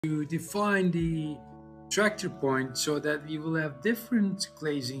to define the attractor point so that we will have different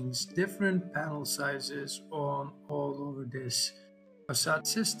glazings, different panel sizes on all over this facade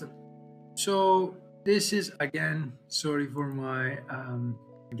system. So this is sorry for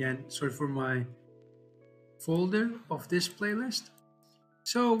my folder of this playlist.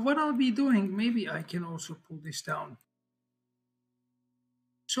 So what I'll be doing, maybe I can also pull this down.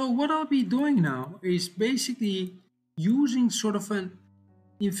 So what I'll be doing now is basically using sort of an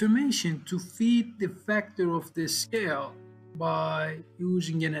information to feed the factor of the scale by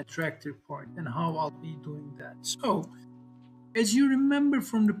using an attractor point, and how I'll be doing that. So as you remember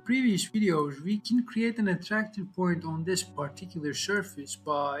from the previous videos, we can create an attractor point on this particular surface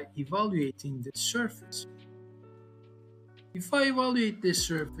by evaluating the surface. If I evaluate this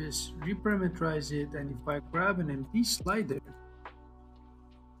surface, reparameterize it, and if I grab an empty slider,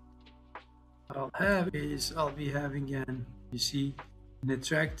 what I'll be having an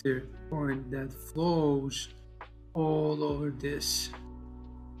attractor point that flows all over this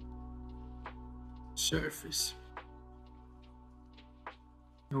surface.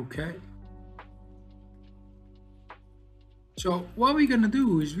 Okay. So what we're gonna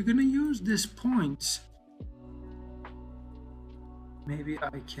do is we're gonna use these points. Maybe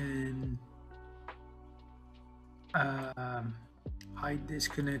I can hide this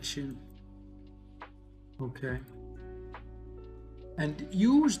connection. Okay. And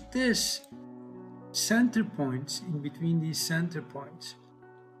use this center points in between these center points,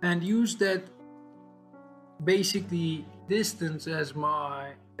 and use that basically distance as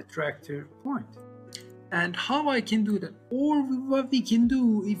my attractor point. And how I can do that, or what we can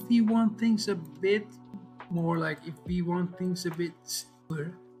do if we want things a bit more, like if we want things a bit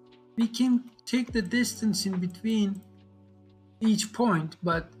simpler, we can take the distance in between each point,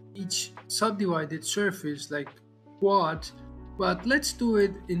 but each subdivided surface like quad, but let's do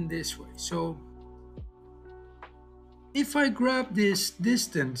it in this way. So if I grab this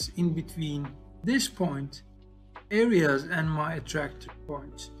distance in between this point areas and my attractor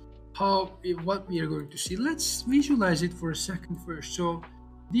points, what we are going to see, let's visualize it for a second first. So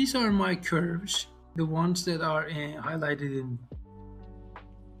these are my curves, the ones that are highlighted in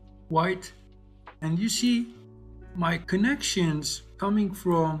white, and you see my connections coming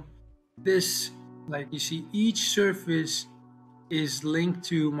from this, like you see each surface is linked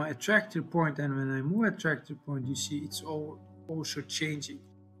to my attractor point, and when I move attractor point, you see it's also changing,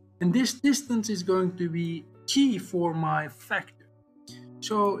 and this distance is going to be key for my factor.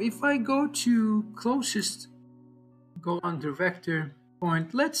 So if I go to closest, go under vector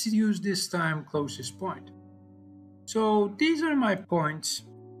point, let's use this time closest point. So these are my points,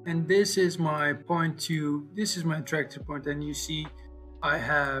 and this is my point to, this is my attractor point, and you see I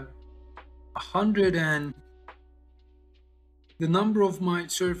have 100, and the number of my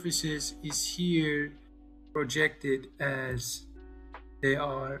surfaces is here projected as they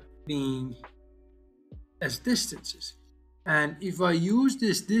are being as distances. And if I use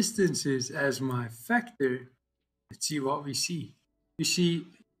these distances as my factor, let's see what we see. You see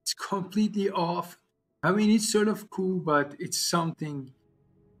it's completely off. I mean, it's sort of cool, but it's something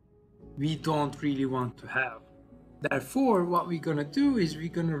we don't really want to have. Therefore, what we're gonna do is we're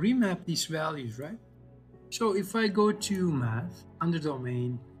gonna remap these values, right? So if I go to math under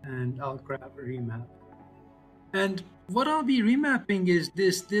domain, and I'll grab a remap, and what I'll be remapping is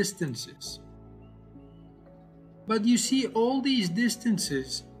this distances. But you see all these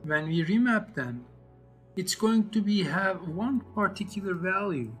distances, when we remap them, it's going to have one particular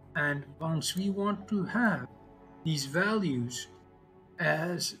value, and once we want to have these values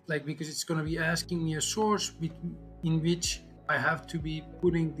as like, because it's going to be asking me a source in which I have to be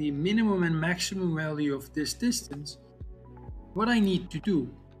putting the minimum and maximum value of this distance, what I need to do,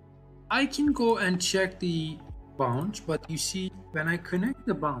 I can go and check the bounds, but you see when I connect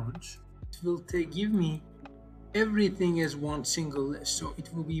the bounds, it will give me everything as one single list, so it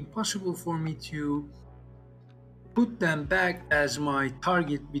will be impossible for me to put them back as my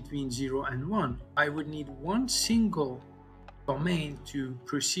target between 0 and 1. I would need one single domain to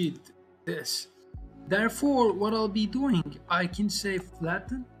proceed this. Therefore, what I'll be doing, I can say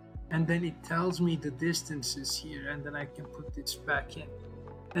flatten, and then it tells me the distances here, and then I can put this back in.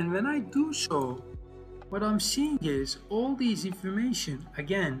 And when I do so, what I'm seeing is all these information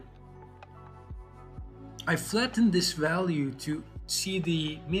again. I flatten this value to see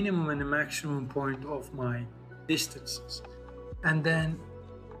the minimum and the maximum point of my distances, and then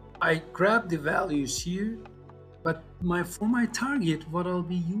I grab the values here, but for my target, what I'll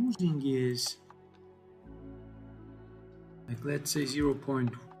be using is, like, let's say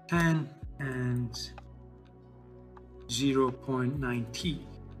 0.10 and 0.90.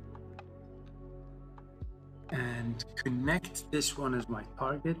 and connect this one as my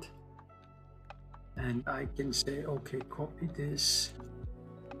target. And I can say, okay, copy this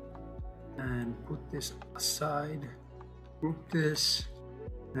and put this aside, group this,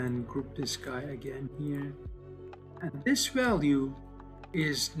 and group this guy again here. And this value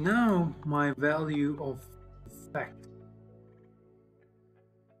is now my value of effect.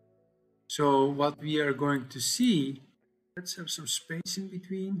 So what we are going to see, let's have some space in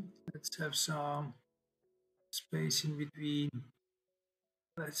between. Let's have some space in between.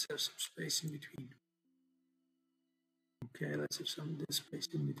 Let's have some space in between. Okay, let's have some this space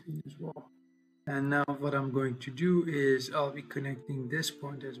in between as well. And now what I'm going to do is I'll be connecting this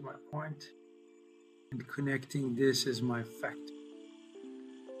point as my point and connecting this as my effect.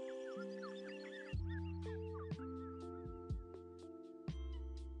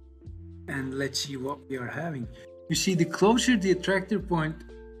 And let's see what we are having. You see, the closer the attractor point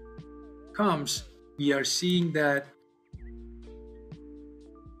comes, we are seeing that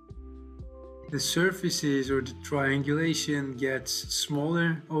the surfaces or the triangulation gets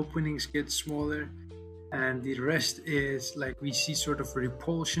smaller, openings get smaller, and the rest is like we see sort of a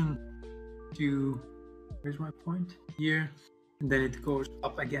repulsion to, where's my point? Here, and then it goes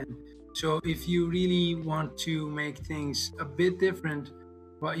up again. So if you really want to make things a bit different,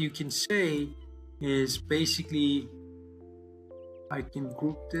 what you can say is basically, I can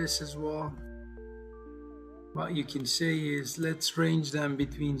group this as well. What you can say is, let's range them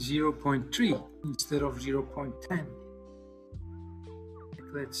between 0.3 instead of 0.10.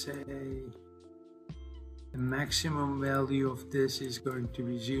 Let's say the maximum value of this is going to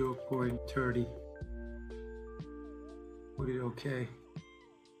be 0.30. Put it okay.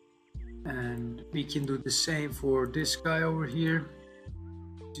 And we can do the same for this guy over here.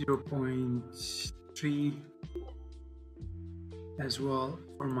 0.3 as well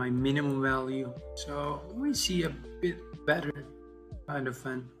for my minimum value. So we see a bit better kind of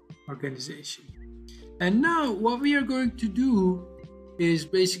an organization. And now what we are going to do is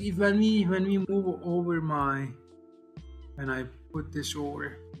basically when we move over when I put this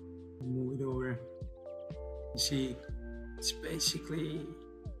over, move it over, you see it's basically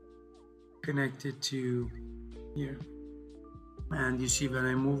connected to here. And you see when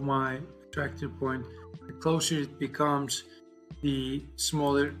I move my attractor point, the closer it becomes, the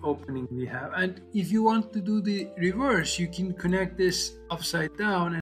smaller opening we have. And if you want to do the reverse, you can connect this upside down